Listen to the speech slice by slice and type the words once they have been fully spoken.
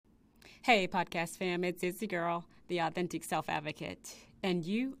Hey, podcast fam, it's Izzy Girl, the Authentic Self Advocate, and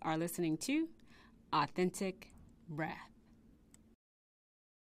you are listening to Authentic Breath.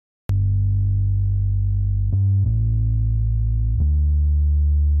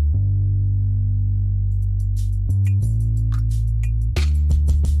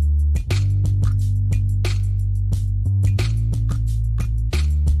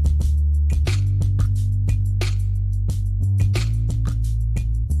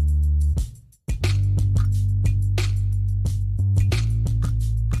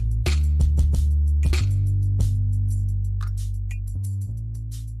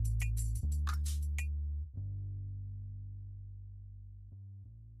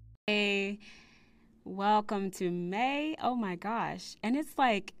 Hey, welcome to May. Oh my gosh. And it's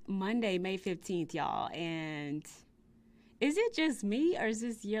like Monday, May 15th, y'all. And is it just me or is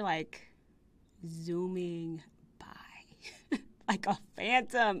this year like zooming by? Like a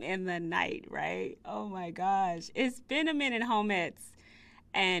phantom in the night, right? Oh my gosh. It's been a minute, homies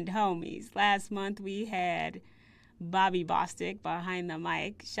and homies. Last month we had Bobby Bostic behind the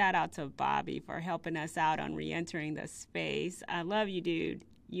mic. Shout out to Bobby for helping us out on re-entering the space. I love you, dude.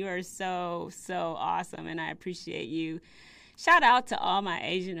 You are so awesome, and I appreciate you. Shout out to all my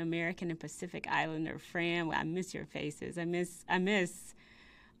Asian American and Pacific Islander friends. I miss your faces. I miss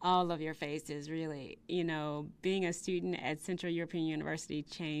all of your faces, really. You know, being a student at Central European University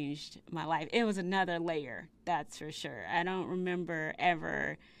changed my life. It was another layer, that's for sure. I don't remember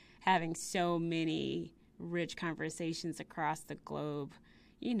ever having so many rich conversations across the globe,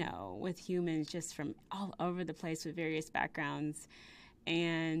 you know, with humans just from all over the place with various backgrounds.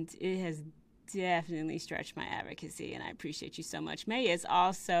 And it has definitely stretched my advocacy, and I appreciate you so much. May is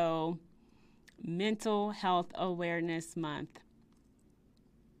also Mental Health Awareness Month.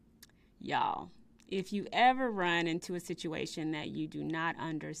 Y'all, if you ever run into a situation that you do not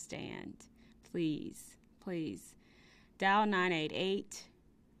understand, please dial 988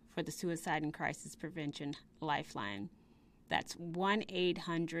 for the Suicide and Crisis Prevention Lifeline. That's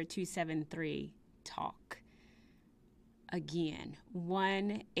 1-800-273-TALK. Again,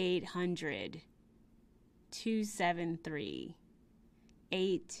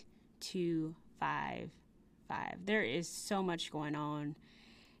 1-800-273-8255. There is so much going on.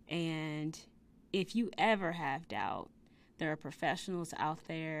 And if you ever have doubt, there are professionals out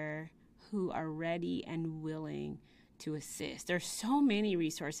there who are ready and willing to assist. There's so many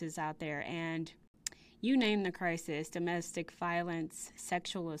resources out there, and you name the crisis: domestic violence,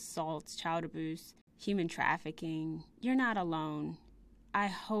 sexual assaults, child abuse, human trafficking. You're not alone. I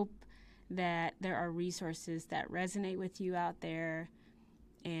hope that there are resources that resonate with you out there,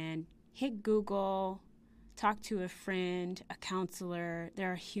 and hit Google, talk to a friend, a counselor.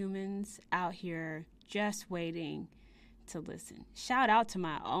 There are humans out here just waiting to listen. Shout out to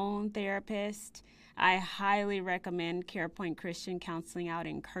my own therapist. I highly recommend CarePoint Christian Counseling out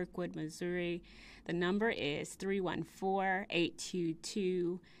in Kirkwood, Missouri. The number is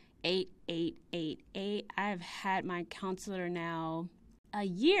 314-822-8888. I've had my counselor now a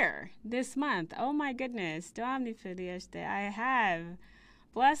year this month. Oh my goodness. I have.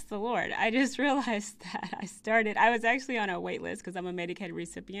 Bless the Lord. I just realized that I was actually on a wait list because I'm a Medicaid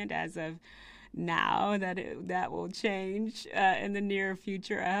recipient as of now. That will change in the near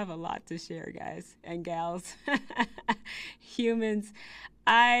future. I have a lot to share, guys and gals. Humans.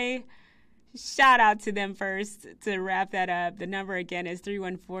 I shout out to them first to wrap that up. The number again is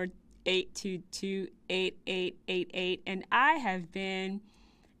 314-822-8888. And I have been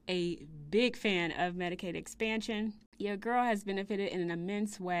a big fan of Medicaid expansion. Your girl has benefited in an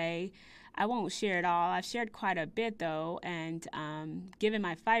immense way. I won't share it all. I've shared quite a bit, though, and given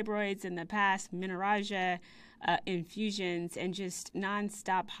my fibroids in the past, menorrhagia, infusions, and just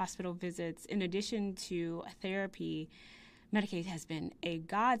nonstop hospital visits, in addition to therapy, Medicaid has been a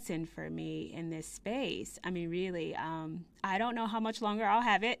godsend for me in this space. I mean, really, I don't know how much longer I'll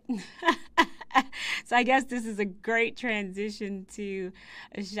have it. So I guess this is a great transition to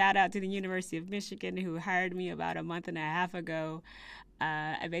a shout out to the University of Michigan, who hired me about a month and a half ago.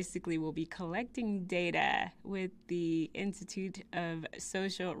 I basically will be collecting data with the Institute of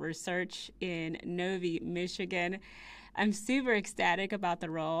Social Research in Novi, Michigan. I'm super ecstatic about the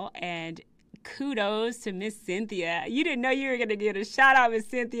role, and kudos to Miss Cynthia. You didn't know you were going to get a shout out, Miss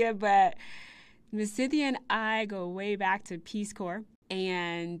Cynthia, but Miss Cynthia and I go way back to Peace Corps.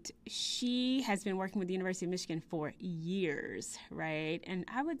 And she has been working with the University of Michigan for years, right? And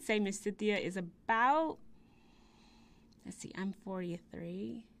I would say Miss Cynthia is about, I'm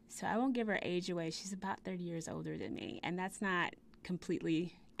 43, so I won't give her age away. She's about 30 years older than me, and that's not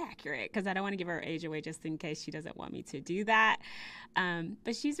completely accurate because I don't want to give her age away just in case she doesn't want me to do that.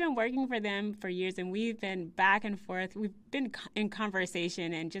 But she's been working for them for years, and we've been back and forth. We've been in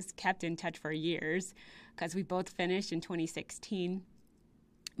conversation and just kept in touch for years because we both finished in 2016.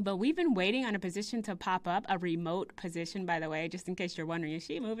 But we've been waiting on a position to pop up, a remote position, by the way, just in case you're wondering, is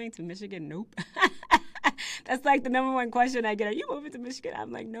she moving to Michigan? Nope. That's like the number one question I get. Are you moving to Michigan?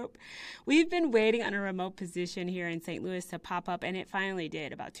 I'm like, nope. We've been waiting on a remote position here in St. Louis to pop up, and it finally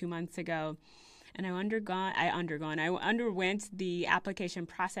did about 2 months ago. And I underwent the application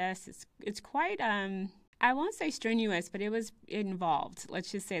process. It's quite, I won't say strenuous, but it was involved.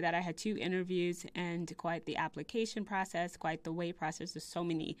 Let's just say that I had 2 interviews and quite the application process, quite the wait process. There's so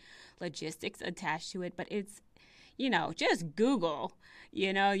many logistics attached to it, but it's, just Google,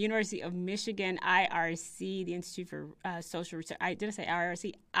 University of Michigan, IRC, the Institute for Social Research. Did I say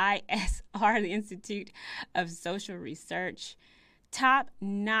IRC? ISR, the Institute of Social Research.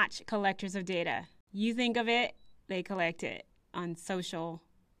 Top-notch collectors of data. You think of it, they collect it on social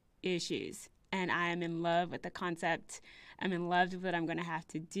issues. And I am in love with the concept. I'm in love with what I'm going to have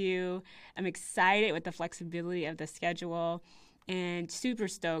to do. I'm excited with the flexibility of the schedule and super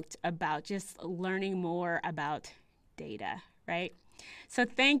stoked about just learning more about data, right? So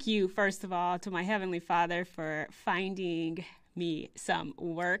thank you, first of all, to my Heavenly Father for finding me some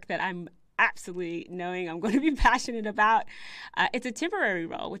work that I'm absolutely knowing I'm going to be passionate about. It's a temporary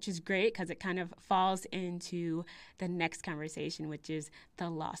role, which is great because it kind of falls into the next conversation, which is the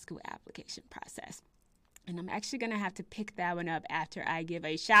law school application process. And I'm actually going to have to pick that one up after I give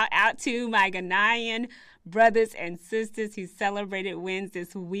a shout out to my Ghanaian brothers and sisters who celebrated wins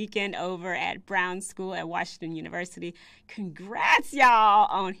this weekend over at Brown School at Washington University. Congrats, y'all,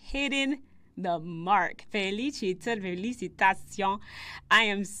 on hitting the mark. Félicitations. I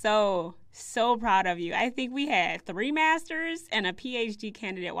am so proud of you. I think we had 3 masters and a PhD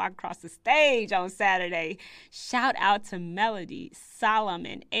candidate walk across the stage on Saturday. Shout out to Melody,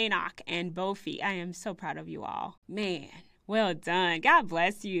 Solomon, Enoch, and Bofi. I am so proud of you all. Man, well done. God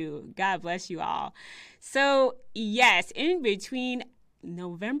bless you. God bless you all. So, yes, in between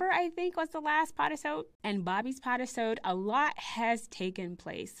November, I think, was the last podisode, and Bobby's podisode, a lot has taken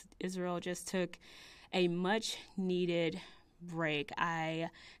place. Israel just took a much needed break.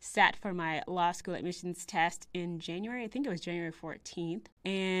 I sat for my law school admissions test in January. I think it was January 14th.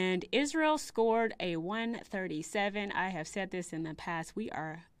 And Israel scored a 137. I have said this in the past. We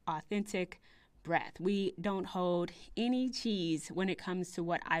are authentic breath. We don't hold any cheese when it comes to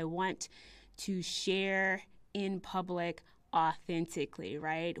what I want to share in public authentically,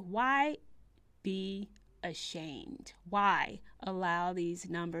 right? Why be ashamed? Why allow these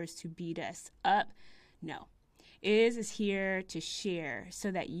numbers to beat us up? No. Is here to share so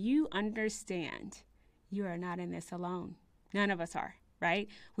that you understand you are not in this alone. None of us are, right?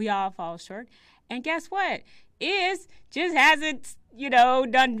 We all fall short. And guess what? Just hasn't,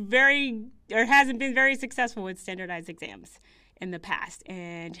 hasn't been very successful with standardized exams in the past.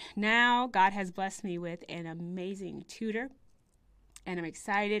 And now God has blessed me with an amazing tutor. And I'm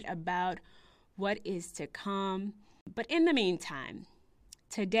excited about what is to come. But in the meantime,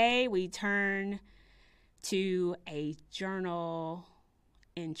 today we turn to a journal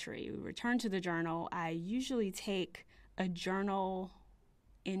entry. We return to the journal. I usually take a journal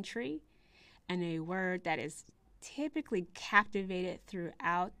entry and a word that is typically captivated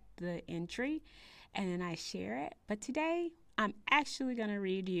throughout the entry, and then I share it. But today, I'm actually going to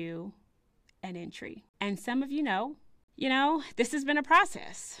read you an entry. And some of you know, this has been a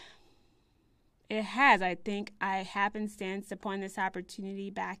process. It has. I think I happenstance upon this opportunity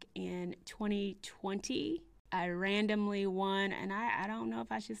back in 2020. I randomly won, and I don't know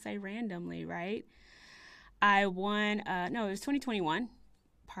if I should say randomly, right? I won, it was 2021,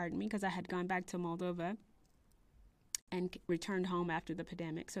 pardon me, because I had gone back to Moldova and returned home after the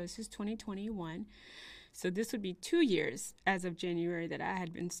pandemic. So it's just 2021. So this would be 2 years as of January that I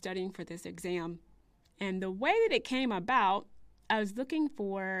had been studying for this exam. And the way that it came about, I was looking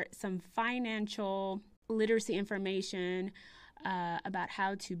for some financial literacy information about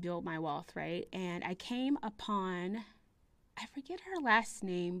how to build my wealth, right? And I came upon, I forget her last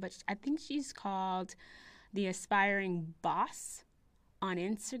name, but I think she's called The Aspiring Boss on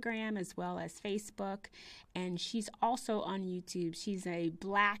Instagram as well as Facebook. And she's also on YouTube. She's a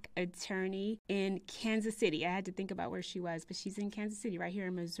Black attorney in Kansas City. I had to think about where she was, but she's in Kansas City, right here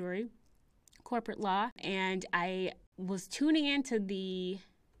in Missouri, corporate law. And I was tuning into the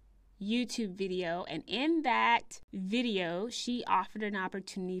YouTube video, and in that video she offered an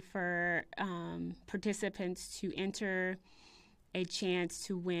opportunity for participants to enter a chance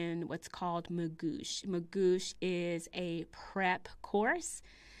to win what's called Magoosh. Magoosh is a prep course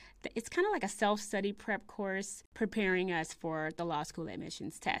it's kind of like a self-study prep course preparing us for the law school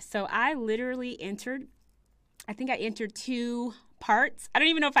admissions test. So I literally I think I entered 2 parts. I don't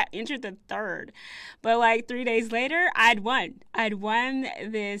even know if I entered the 3rd, but like 3 days later, I'd won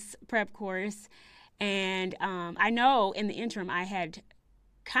this prep course. And I know in the interim, I had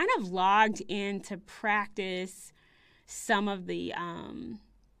kind of logged in to practice some of the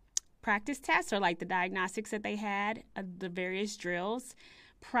practice tests, or like the diagnostics that they had, the various drills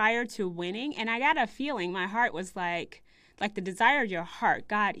prior to winning. And I got a feeling, my heart was like the desire of your heart.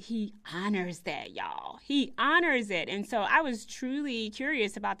 God, he honors that, y'all. He honors it. And so I was truly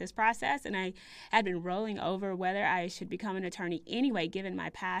curious about this process, and I had been rolling over whether I should become an attorney anyway, given my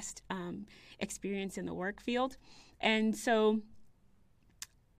past experience in the work field. And so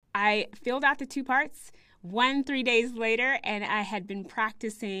I filled out the 2 parts, 3 days later, and I had been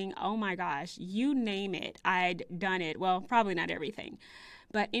practicing, oh my gosh, you name it, I'd done it. Well, probably not everything,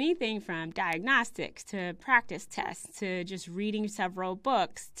 but anything from diagnostics to practice tests to just reading several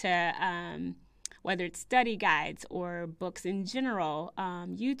books to whether it's study guides or books in general,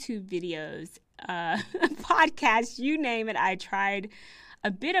 YouTube videos, podcasts, you name it. I tried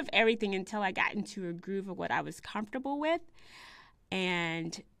a bit of everything until I got into a groove of what I was comfortable with.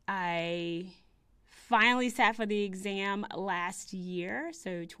 And I finally sat for the exam last year,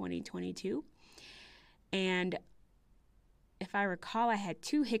 so 2022. And if I recall, I had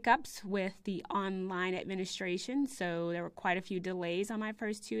 2 hiccups with the online administration, so there were quite a few delays on my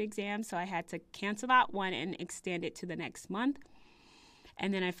first 2 exams, so I had to cancel that one and extend it to the next month.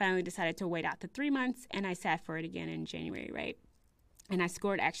 And then I finally decided to wait out the 3 months, and I sat for it again in January, right? And I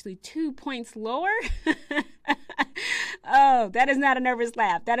scored actually 2 points lower. Oh, that is not a nervous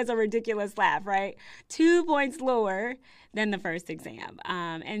laugh. That is a ridiculous laugh, right? 2 points lower than the first exam.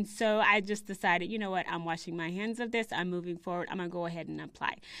 And so I just decided, you know what? I'm washing my hands of this. I'm moving forward. I'm going to go ahead and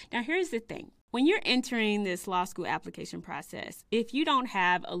apply. Now, here's the thing. When you're entering this law school application process, if you don't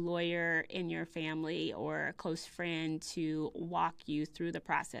have a lawyer in your family or a close friend to walk you through the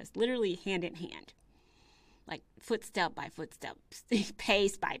process, literally hand in hand, like footstep by footstep,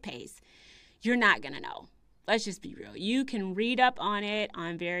 pace by pace, you're not going to know. Let's just be real. You can read up on it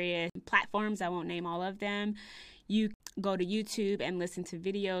on various platforms. I won't name all of them. You go to YouTube and listen to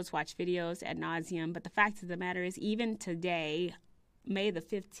videos, watch videos ad nauseum. But the fact of the matter is, even today, May the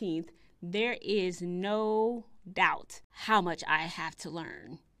 15th, there is no doubt how much I have to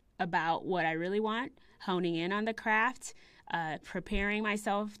learn about what I really want, honing in on the craft, preparing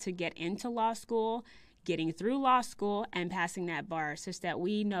myself to get into law school, getting through law school, and passing that bar such that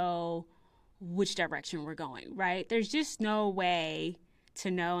we know which direction we're going, right? There's just no way to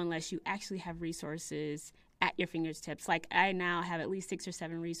know unless you actually have resources at your fingertips. Like I now have at least 6 or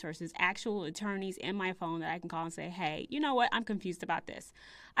 7 resources, actual attorneys in my phone that I can call and say, hey, you know what? I'm confused about this.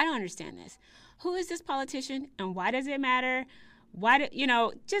 I don't understand this. Who is this politician and why does it matter?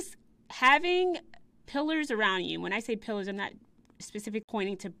 Just having pillars around you. When I say pillars, I'm not specific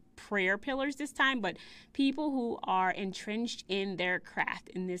pointing to prayer pillars this time, but people who are entrenched in their craft.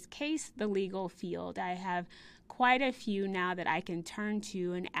 In this case, the legal field. I have quite a few now that I can turn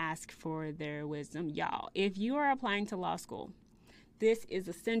to and ask for their wisdom. Y'all, if you are applying to law school, this is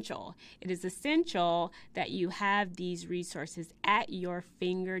essential. It is essential that you have these resources at your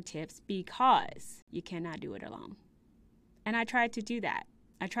fingertips because you cannot do it alone. And I tried to do that.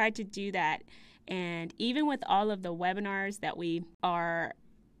 And even with all of the webinars that we are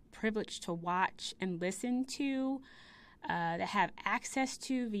privileged to watch and listen to, that have access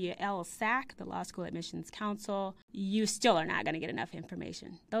to via LSAC, the Law School Admissions Council, you still are not going to get enough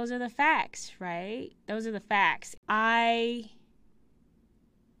information. Those are the facts, right? Those are the facts. I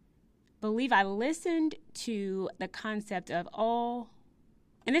believe I listened to the concept of,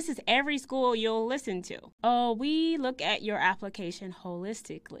 and this is every school you'll listen to, we look at your application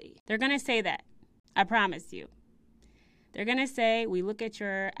holistically. They're going to say that. I promise you. They're going to say, we look at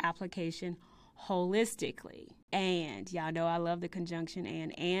your application holistically. And y'all know I love the conjunction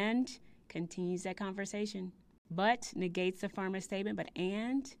and continues that conversation. But negates the former statement, but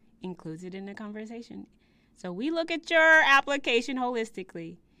and includes it in the conversation. So we look at your application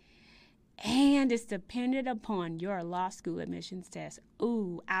holistically. And it's dependent upon your law school admissions test.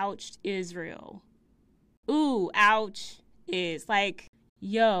 Ooh, ouch, Israel. Ooh, ouch is like,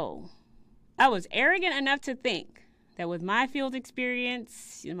 I was arrogant enough to think that with my field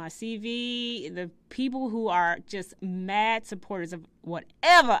experience, my CV, the people who are just mad supporters of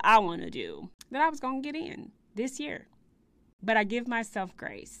whatever I want to do, that I was going to get in this year. But I give myself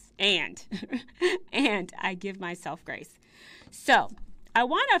grace. And I give myself grace. So I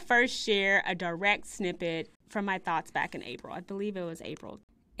want to first share a direct snippet from my thoughts back in April. I believe it was April.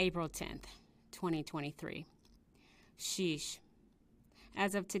 April 10th, 2023. Sheesh.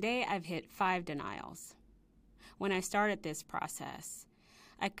 As of today, I've hit 5 denials. When I started this process,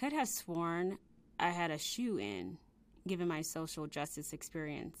 I could have sworn I had a shoe in, given my social justice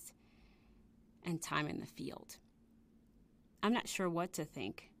experience and time in the field. I'm not sure what to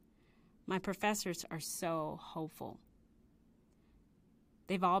think. My professors are so hopeful.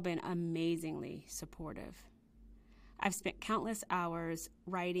 They've all been amazingly supportive. I've spent countless hours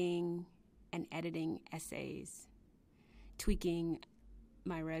writing and editing essays, tweaking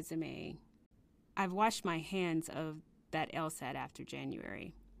my resume. I've washed my hands of that LSAT after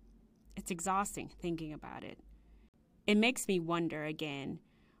January. It's exhausting thinking about it. It makes me wonder again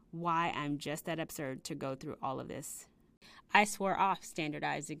why I'm just that absurd to go through all of this. I swore off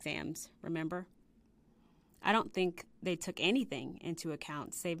standardized exams, remember? I don't think they took anything into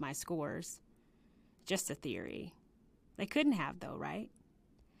account save my scores. Just a theory. They couldn't have, though, right?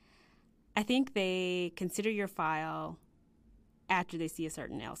 I think they consider your file after they see a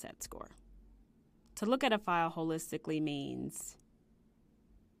certain LSAT score. To look at a file holistically means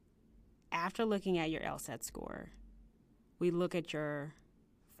after looking at your LSAT score, we look at your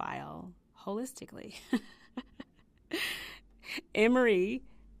file holistically. Emory,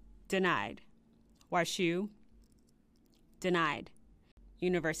 denied. WashU, denied.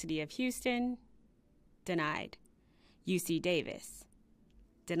 University of Houston, denied. UC Davis,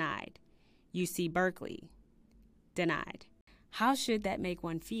 denied. UC Berkeley, denied. How should that make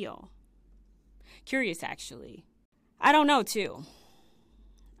one feel? Curious, actually. I don't know, too.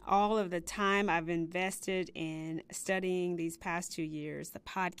 All of the time I've invested in studying these past 2 years, the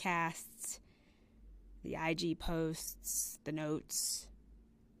podcasts, the IG posts, the notes,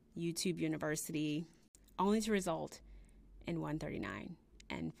 YouTube University, only to result in 139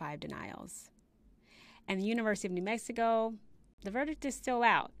 and 5 denials. And the University of New Mexico, the verdict is still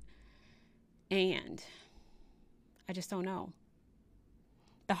out. And I just don't know.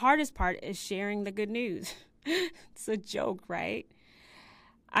 The hardest part is sharing the good news. It's a joke, right?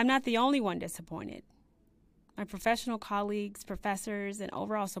 I'm not the only one disappointed. My professional colleagues, professors, and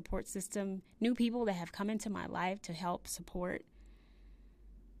overall support system, new people that have come into my life to help support,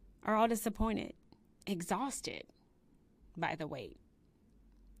 are all disappointed, exhausted by the wait.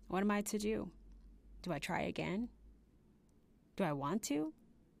 What am I to do? Do I try again? Do I want to?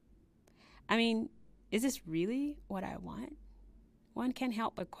 I mean, is this really what I want? One can't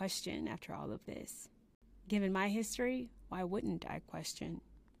help but question after all of this. Given my history, why wouldn't I question?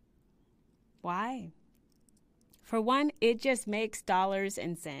 Why? For one, it just makes dollars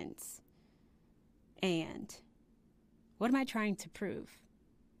and cents. And what am I trying to prove?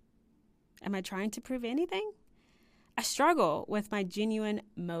 Am I trying to prove anything? I struggle with my genuine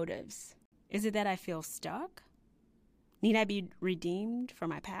motives. Is it that I feel stuck? Need I be redeemed for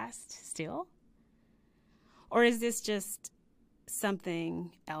my past still? Or is this just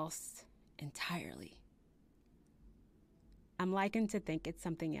something else entirely? I'm likened to think it's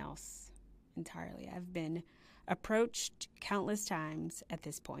something else entirely. I've been approached countless times at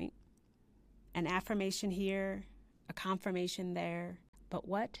this point. An affirmation here, a confirmation there. But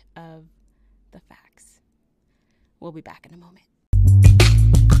what of the facts? We'll be back in a moment.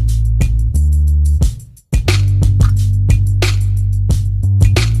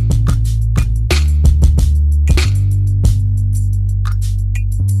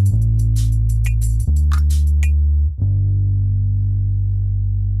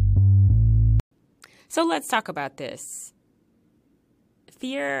 So let's talk about this.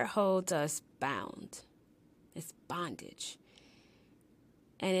 Fear holds us bound. It's bondage.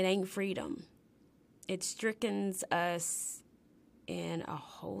 And it ain't freedom. It strickens us in a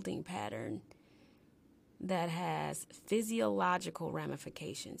holding pattern that has physiological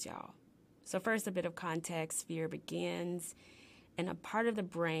ramifications, y'all. So first, a bit of context. Fear begins in a part of the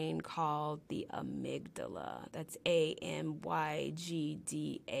brain called the amygdala. That's Amygdala,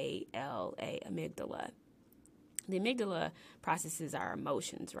 amygdala. The amygdala processes our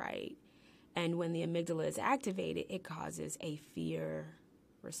emotions, right? And when the amygdala is activated, it causes a fear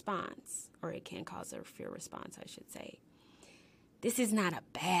response, or it can cause a fear response, I should say. This is not a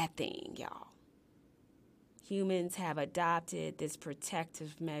bad thing, y'all. Humans have adopted this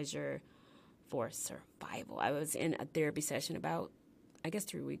protective measure for survival. I was in a therapy session about,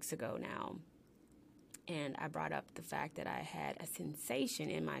 3 weeks ago now, and I brought up the fact that I had a sensation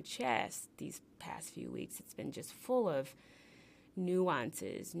in my chest these past few weeks. It's been just full of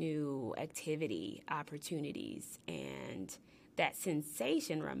nuances, new activity, opportunities, and that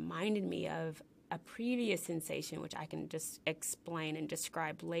sensation reminded me of a previous sensation, which I can just explain and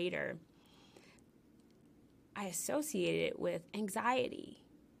describe later. I associated it with anxiety.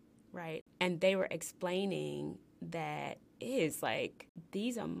 right? And they were explaining that it is like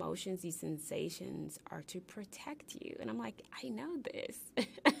these emotions, these sensations are to protect you. And I'm like, I know this,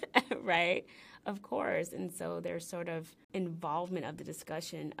 right? Of course. And so there's sort of involvement of the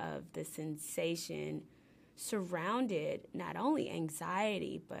discussion of the sensation surrounded not only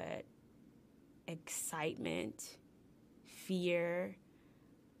anxiety, but excitement, fear,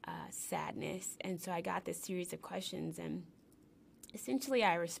 sadness. And so I got this series of questions, and essentially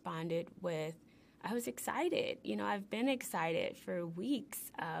I responded with, I was excited. I've been excited for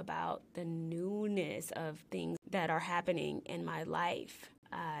weeks about the newness of things that are happening in my life.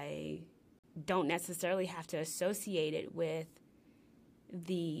 I don't necessarily have to associate it with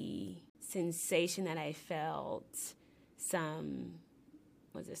the sensation that I felt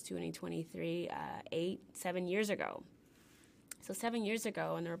 2023, 7 years ago. So 7 years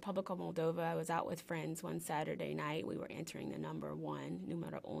ago in the Republic of Moldova, I was out with friends one Saturday night. We were entering the numero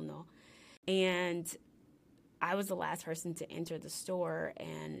uno. And I was the last person to enter the store.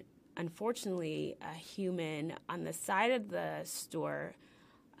 And unfortunately, a human on the side of the store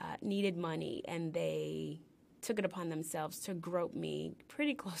needed money. And they took it upon themselves to grope me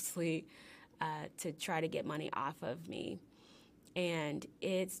pretty closely to try to get money off of me. And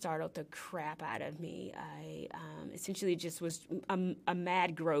it startled the crap out of me. I essentially just was a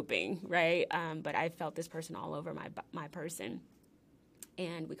mad groping, right? But I felt this person all over my person.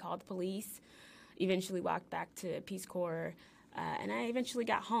 And we called the police, eventually walked back to Peace Corps, and I eventually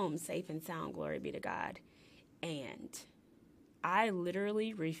got home safe and sound, glory be to God. And I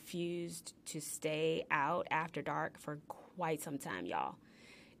literally refused to stay out after dark for quite some time, y'all.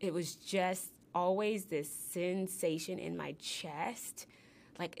 It was just always this sensation in my chest.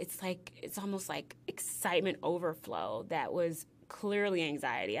 It's almost like excitement overflow that was clearly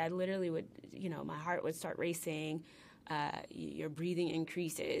anxiety. I literally would, my heart would start racing, your breathing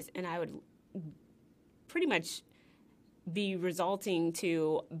increases, and I would pretty much be resulting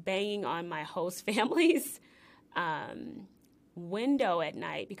to banging on my host family's window at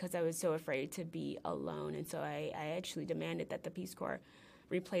night because I was so afraid to be alone. And so I actually demanded that the Peace Corps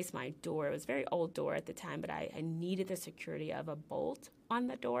replace my door. It was a very old door at the time, but I needed the security of a bolt on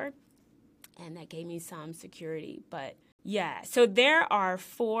the door, and that gave me some security. But yeah, so there are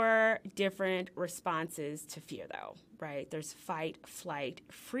 4 different responses to fear, though, right? There's fight, flight,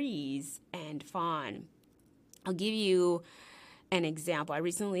 freeze, and fawn. I'll give you an example. I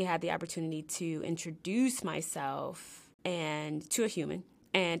recently had the opportunity to introduce myself to a human,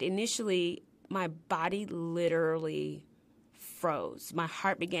 and initially my body literally froze. My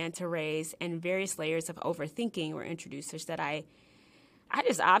heart began to race, and various layers of overthinking were introduced, such that I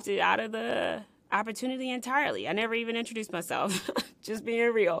just opted out of the opportunity entirely. I never even introduced myself, just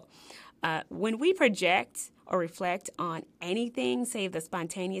being real. When we project or reflect on anything save the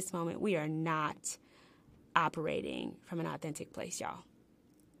spontaneous moment, we are not operating from an authentic place, y'all.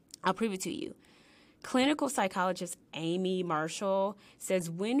 I'll prove it to you. Clinical psychologist Amy Marshall says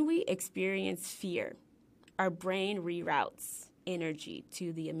when we experience fear, our brain reroutes energy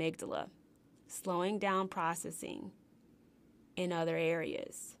to the amygdala, slowing down processing in other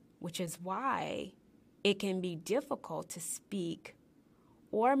areas, which is why it can be difficult to speak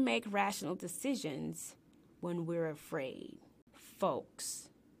or make rational decisions when we're afraid. Folks,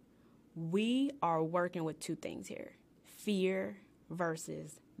 we are working with 2 things here: fear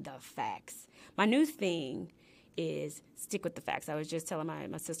versus the facts. My new thing is stick with the facts. I was just telling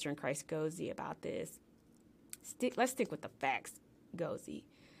my sister in Christ, Gozi, about this. Let's stick with the facts, Gozi.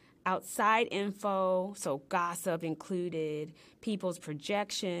 Outside info, so gossip included, people's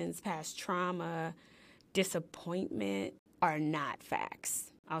projections, past trauma, disappointment are not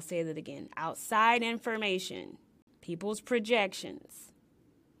facts. I'll say that again. Outside information, people's projections,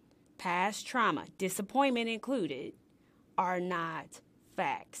 past trauma, disappointment included, are not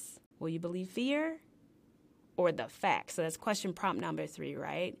facts. Will you believe fear or the facts? So that's question prompt number 3,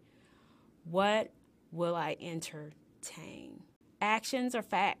 right? What will I entertain? Actions or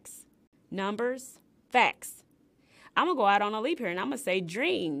facts? Numbers? Facts. I'm going to go out on a leap here and I'm going to say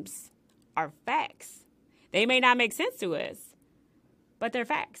dreams are facts. They may not make sense to us, but they're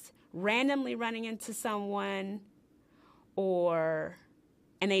facts. Randomly running into someone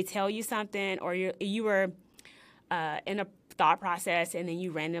and they tell you something, or you were in a thought process and then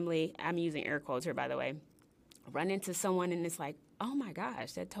you randomly, I'm using air quotes here, by the way, run into someone and it's like, oh my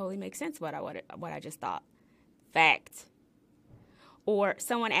gosh, that totally makes sense what I just thought. Fact. Or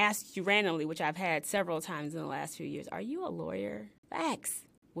someone asks you randomly, which I've had several times in the last few years, are you a lawyer? Facts.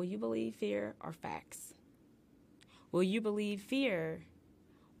 Will you believe fear or facts? Will you believe fear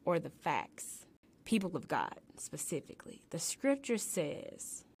or the facts? People of God, specifically. The scripture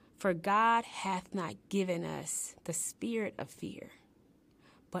says, For God hath not given us the spirit of fear,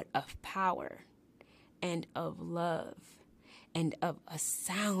 but of power and of love and of a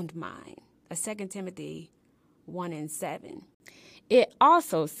sound mind. 2 Timothy 1:7. It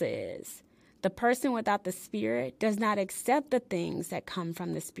also says, the person without the Spirit does not accept the things that come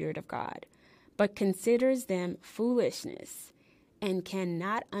from the Spirit of God, but considers them foolishness and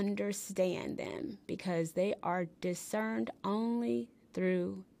cannot understand them because they are discerned only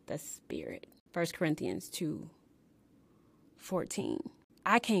through the Spirit. 1 Corinthians 2:14.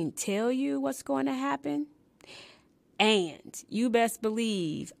 I can't tell you what's going to happen. And you best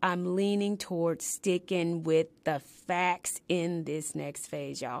believe I'm leaning towards sticking with the facts in this next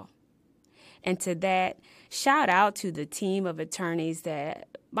phase, y'all. And to that, shout out to the team of attorneys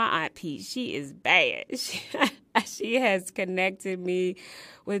that my Aunt Peach, she is bad. She has connected me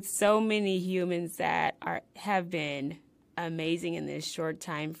with so many humans that have been amazing in this short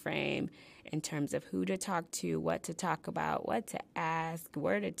time frame in terms of who to talk to, what to talk about, what to ask,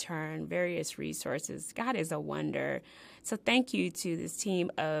 where to turn, various resources. God is a wonder. So thank you to this team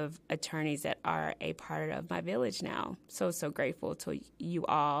of attorneys that are a part of my village now. So grateful to you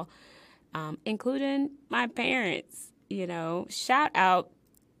all, including my parents. Shout out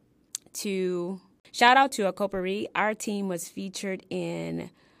to A Coterie. Our team was featured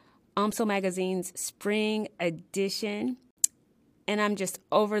in UMSL Magazine's spring edition, and I'm just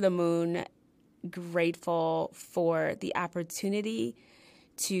over the moon grateful for the opportunity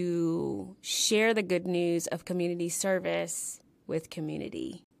to share the good news of community service with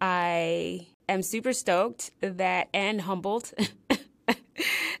community. I am super stoked and humbled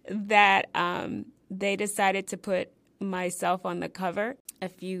that they decided to put myself on the cover. A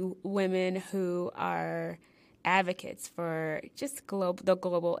few women who are advocates for just the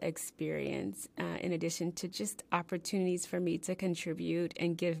global experience, in addition to just opportunities for me to contribute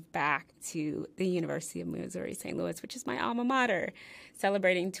and give back to the University of Missouri St. Louis, which is my alma mater,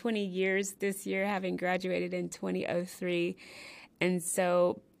 celebrating 20 years this year, having graduated in 2003. And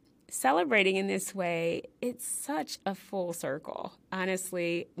so celebrating in this way, it's such a full circle.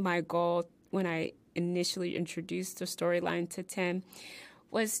 Honestly, my goal when I initially introduced the storyline to Tim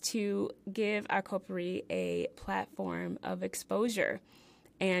was to give A Coterie a platform of exposure.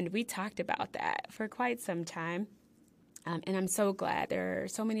 And we talked about that for quite some time. And I'm so glad there are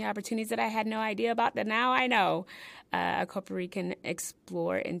so many opportunities that I had no idea about that now I know A Coterie can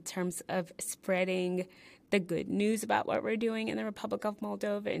explore in terms of spreading the good news about what we're doing in the Republic of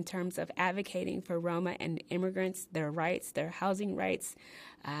Moldova, in terms of advocating for Roma and immigrants, their rights, their housing rights,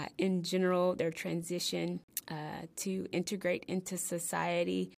 in general, their transition to integrate into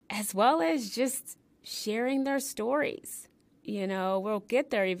society, as well as just sharing their stories. We'll get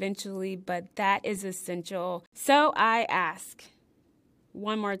there eventually, but that is essential. So I ask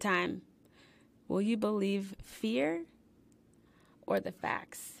one more time, will you believe fear or the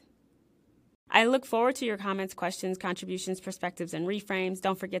facts? I look forward to your comments, questions, contributions, perspectives, and reframes.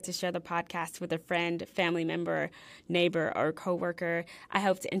 Don't forget to share the podcast with a friend, family member, neighbor, or coworker. I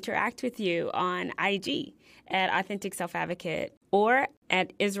hope to interact with you on IG at Authentic Self Advocate or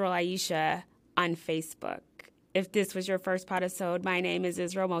at Israel Aisha on Facebook. If this was your first podisode, my name is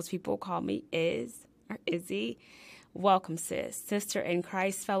Israel. Most people call me Iz or Izzy. Welcome, sis, sister in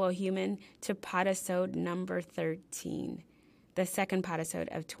Christ, fellow human, to podisode number 13. The second podisode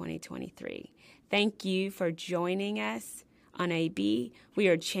of 2023. Thank you for joining us on AB. We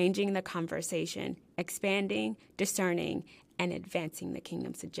are changing the conversation, expanding, discerning, and advancing the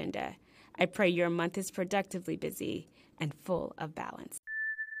kingdom's agenda. I pray your month is productively busy and full of balance.